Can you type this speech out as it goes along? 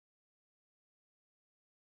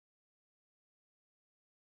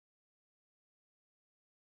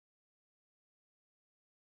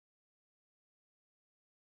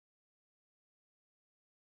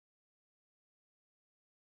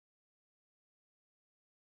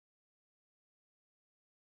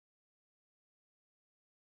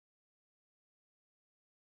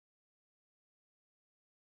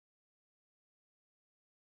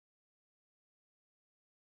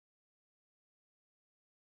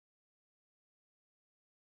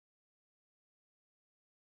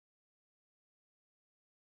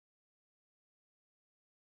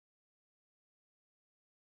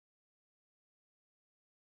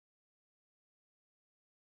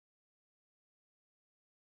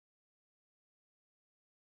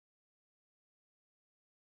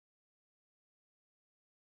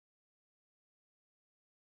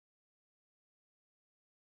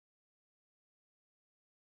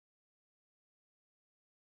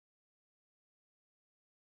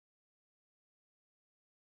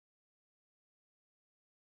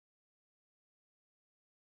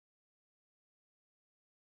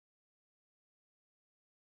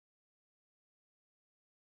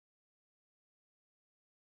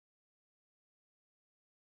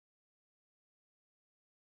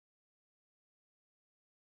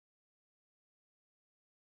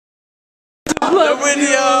The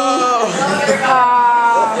video!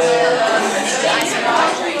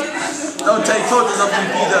 Don't take photos of me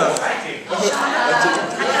either.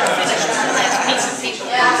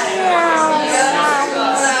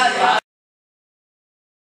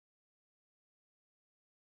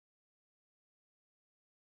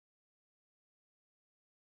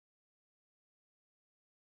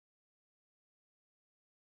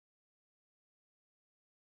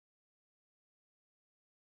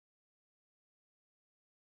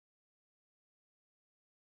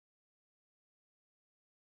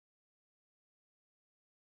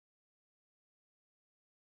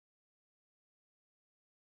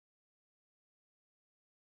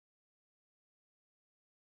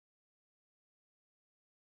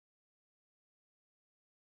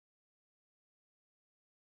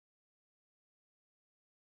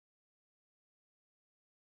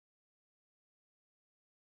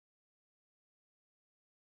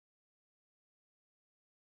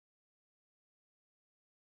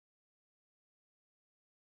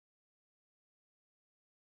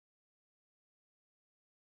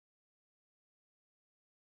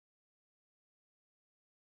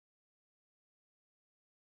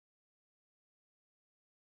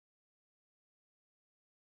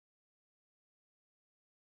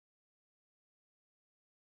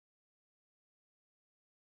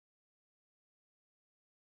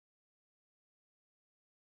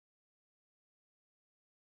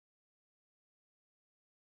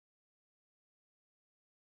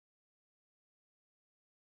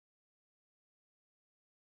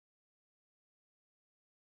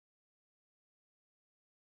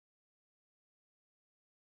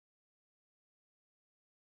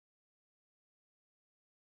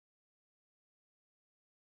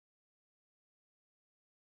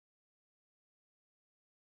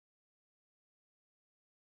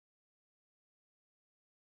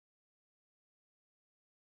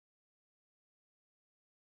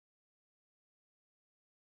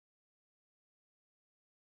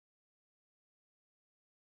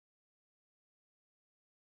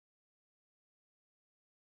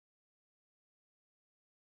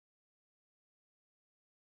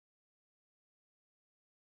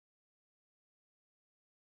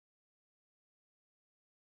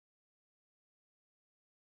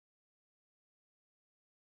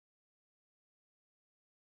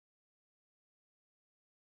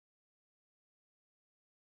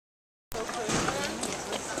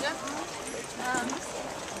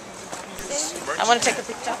 I want to take a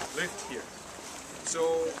picture. Lift here.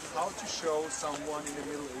 So, how to show someone in the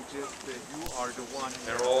Middle Ages that you are the one?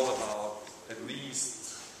 They're all about at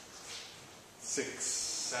least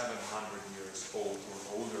 600-700 years old or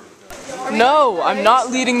older. No, I'm not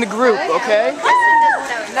leading the group, okay?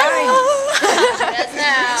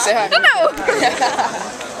 Say hi.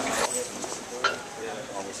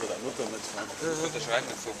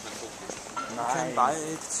 Nein,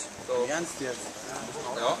 bald. So. Ernst jetzt?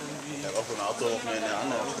 Ja. Ich habe auch vom Auto auch mal eine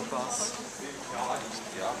andere.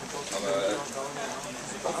 Ja,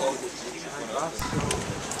 aber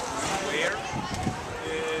where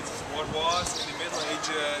is what was in the Middle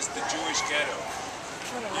Ages the Jewish ghetto?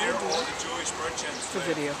 Here all the Jewish merchants It's a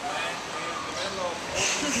video. went in the middle of the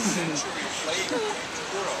 18th century played into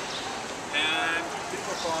Europe. And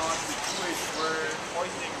people thought the Jewish were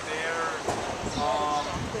poisoning their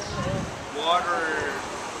water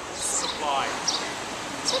supply.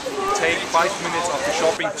 Take 5 minutes of the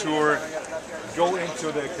shopping tour, go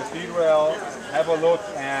into the cathedral, have a look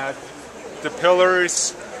at the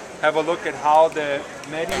pillars, have a look at how the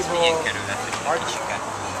medieval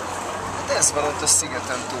Ez van ott a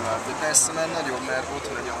szigeten tovább, de persze már nagyobb, mert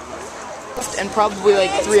ott megy a And probably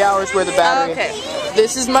like 3 hours worth of battery. Okay.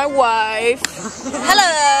 This is my wife.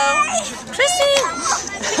 Hello, Chrissy.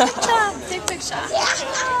 Take picture.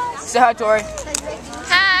 Say hi, Tori.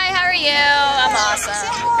 Hi, how are you? I'm awesome.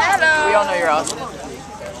 Hello. We all know you're awesome.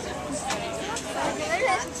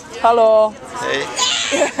 Hello. Hey.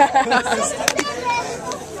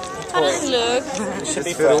 How does it look?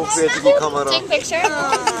 Take picture.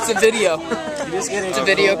 It's a video. It's a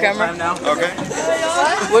video camera. Okay.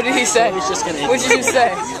 What did he say? What did you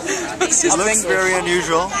say? It looks very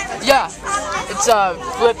unusual. Yeah. It's a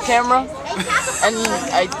flip camera. And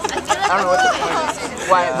I don't know what the point,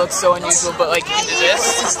 why it looks so unusual, but like you can do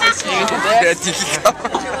this. You can do this.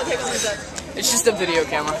 It's just a video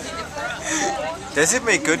camera. Does it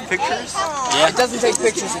make good pictures? Yeah. It doesn't take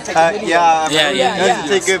pictures, it takes video. Yeah, it doesn't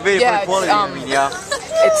take good video Yeah, for quality. I mean, yeah.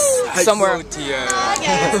 It's somewhere.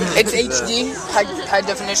 It's HD, high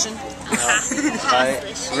definition.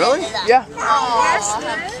 Really? Yeah.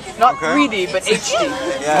 Not 3D, but HD.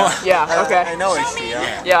 Yeah. Yeah, okay. I know HD,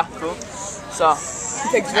 yeah. Yeah. Cool. so he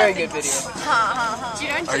takes very good video.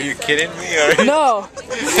 Are you kidding me? Or? No.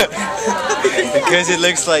 Because it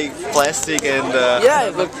looks like plastic and.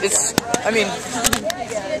 Yeah, look, it's. I mean,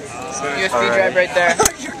 USB drive right there.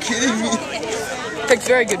 Are you kidding me? Takes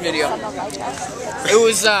very good video. It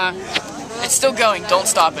was. It's still going. Don't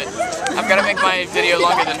stop it. I've got to make my video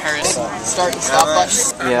longer than hers. Start and stop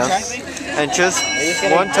button. Yeah. Okay. And just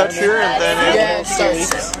one touch here and then. Yeah, it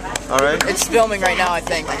starts. Alright. It's filming right now, I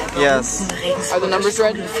think. Yes. Are the numbers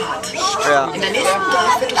red? Yeah. In der nächsten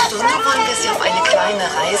Dreiviertelstunde wollen wir Sie auf eine kleine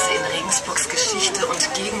Reise in Regensburgs Geschichte und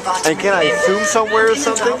Gegenwart. And can I zoom somewhere or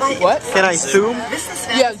something? What? Can I zoom?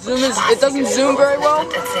 Yeah, zoom is. It doesn't zoom very well,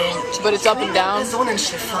 but it's up and down.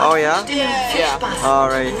 Oh yeah? Yeah.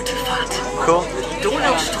 Alright. Cool. I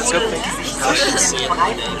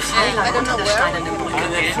don't know where.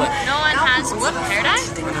 No one has hair dye?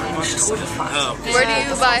 Where do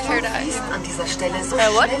you buy hair dye?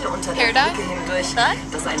 What? Hair dye? That?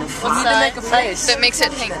 What's that? Make a face. That makes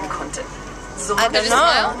it pink. I don't know.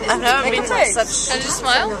 I've never been to such. Can I just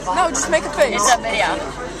smile? No, just make a face. It's a video.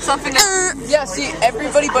 Something that. Yeah, see,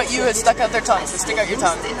 everybody but you has stuck out their tongue, so stick out your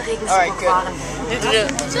tongue. Alright, good.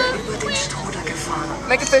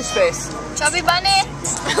 Make a fish face. Chubby bunny.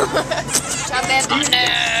 Chubby bunny.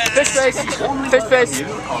 Fish face. Fish face.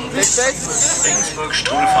 Fish face. Regensburg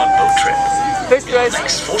Stromfahrt boat trip. Fish In the face.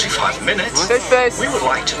 next 45 minutes, Fish face. we would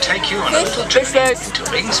like to take you on a little Fish journey face. into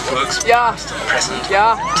Regensburg's Yeah. past and present.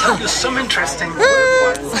 Yeah. Tell you some interesting,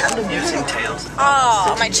 worthwhile and amusing tales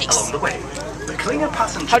Oh, my cheeks. along the way. The Klinger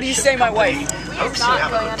passenger How do you say my ship wife? company hopes you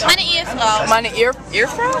have a good time. Meine Ehefrau. Meine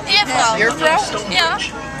Earfrau? Ehefrau. Earfrau? Yeah.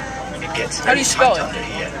 It gets How do you spell it? under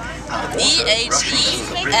here.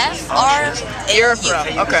 E-H-E-F-R. Earfrau.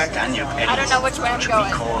 Okay. I don't know which way I'm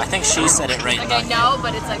going. I think she said it right. Like I know,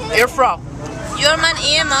 but it's like. Earfrau. You're mein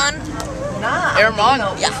Ehemann. Ehrmann?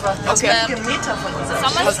 Yeah. Okay.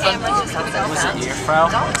 Someone's camera. Was it your Frau?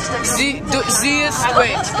 Sie ist.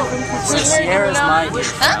 Wait. Who's married to who Sierra's now? my your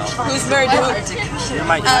Frau. Who's married to who? You're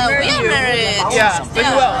my We are married. Yeah, but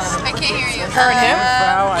who else? I can't hear you. Her and him?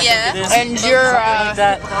 Frau, I yeah. think it is. And your Like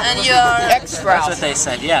that. And you're. ex-Frau. That's what they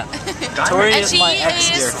said, yeah. Tori And is she my ex,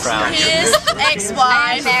 dear is Frau. his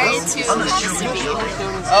ex-wife. Married to.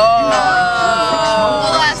 Oh.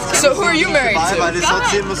 We'll ask him. So who are you married to? Weil das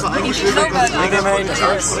erzählen muss man eigentlich nur You're married to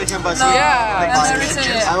her. Sprechern bei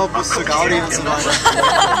Yeah. einmal bis zur Gaudi und so weiter.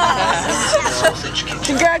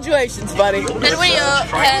 Congratulations, buddy. And we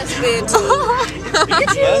has been to.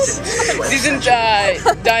 Sie sind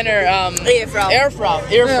deiner Ehefrau. Earfrau.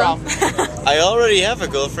 I already have a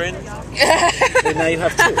girlfriend. And now you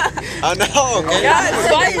have two. Oh no, okay.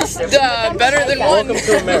 Yeah, it's better than one. Welcome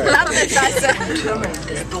to America.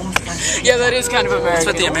 Yeah, that is kind of American. That's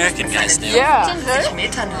what the American guys do. Yeah.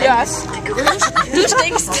 Yes. Du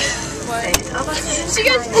stinkst. She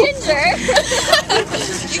got ginger.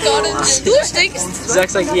 You got it. Du stinkst.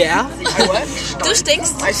 Zach's like, yeah. I what? Du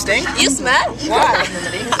stinkst. I stink? You smell. Why?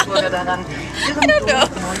 I don't know.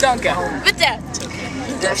 Danke. Bitte.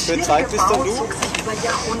 Wen zeigt es dann du?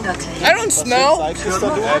 I don't smell. Zeigt es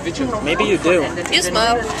dann du? Maybe you do. You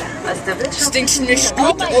smell. Stinks nicht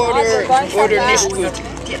gut oder nicht gut?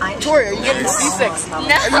 Tori, are you getting seasick? No. Are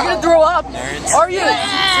you gonna throw up? Are you?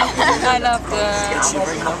 I love the.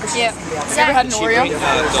 Yeah. You ever had an Oreo?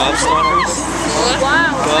 Gobstoppers.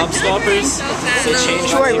 Wow. Gobstoppers. They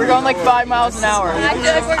changed. Tori, we're going like 5 miles an hour. I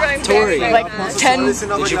feel like we're going Tori. Like 10. Did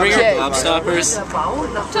you bring your gobstoppers?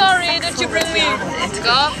 Tori, did you bring me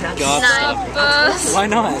gobstoppers? Why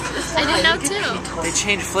not? I didn't know too. They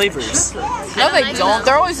change flavors. No, they don't.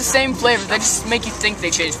 They're always the same flavor. They just make you think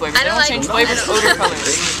they change flavors. I They don't don't like change flavors, odor,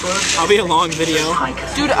 colors. I'll be a long video.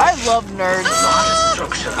 Dude, I love nerds.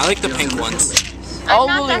 I like the pink ones. All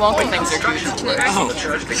Willy Wonka things are cute. Oh,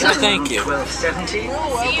 well, thank you.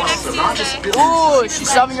 Ooh,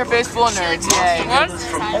 she's shoving her face full of nerds. Yay.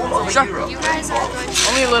 Sure. You guys are going.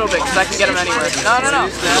 Only a little bit, because I can get them anywhere. No.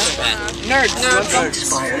 Nerds.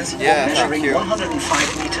 Yeah, thank you.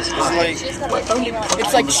 105 meters high.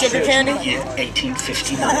 It's like sugar candy. Year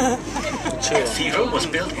 1859. The cathedral was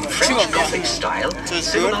built in French Gothic style,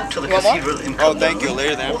 similar to the You want more? cathedral in Oh, Cologne, thank you.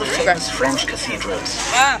 Later then. or the famous French cathedrals.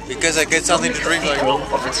 Because I get something to drink like.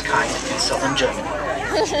 Of its kind in southern Germany.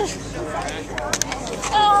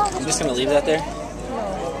 I'm just gonna leave that there.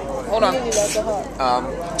 Hold on.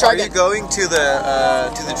 Are you going to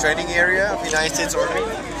the training area of the United States Army?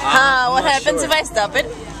 What happens if I stop it?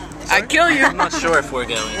 I kill you. I'm not sure if we're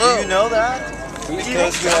going. Do you know that?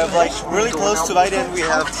 Because we have like really close to Weiden, we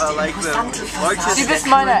have like the largest. Du bist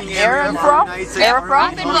meine Ehrenfrau?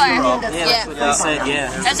 Ehrenfrau? Yeah, that's what they said,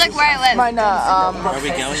 yeah. That's like where I live. Meine, Are we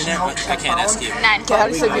going there? I can't ask you. Nein. okay, how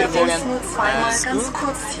do you say beautiful again?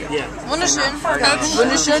 Yeah. Wunderschön.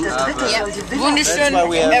 Wunderschön? Ja. Wunderschön That's why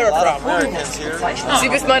we have a lot Ehrenfrau. of Americans here. Sie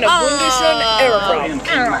bist meine wunderschöne Ehrenfrau.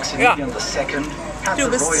 King Maximilian II had Du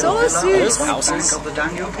the bist royal so villa on süß. the bank of the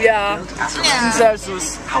Danube Ja, built as a sehr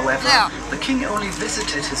süß. However, Ja. the king only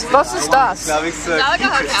visited his villa Was ist das? Glaube ich so. Like a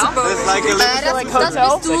hotel. There's like a little Like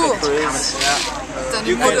hotel? Du.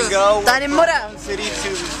 you can go Deine Mutter. from city to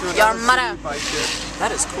Your another mother. city by ship.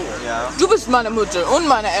 That is cool. Yeah. Du bist meine Mutter und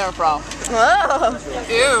meine Ehrenfrau. Oh.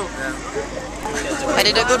 Ew. I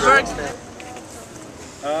did a good work.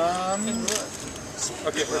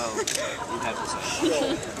 Okay, well, You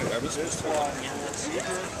have this.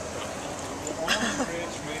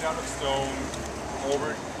 bridge made out of stone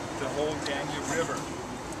over the whole Danube River,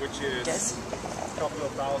 which is a couple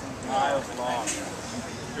of thousand miles long.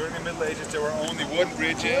 During the Middle Ages, there were only wooden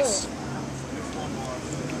bridges.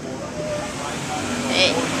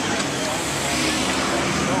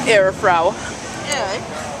 Ehrenfrau.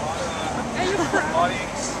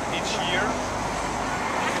 Audience each year.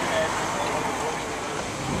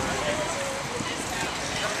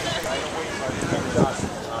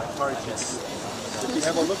 If you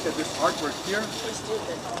have a look at this artwork here,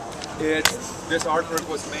 this artwork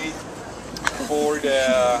was made for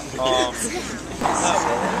the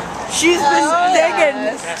She's been taken.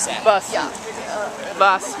 Was? Ja.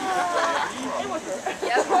 Was?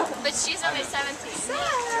 But she's only 17.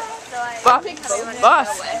 Was?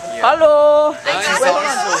 Hallo.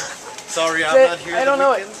 Sorry, I'm not here. I don't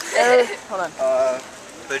know it. Hold on.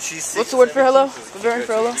 But she's What's the word for hello? The word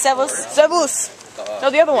for hello? Servus. Servus. No,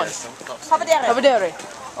 the other one. Habedere.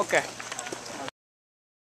 Okay.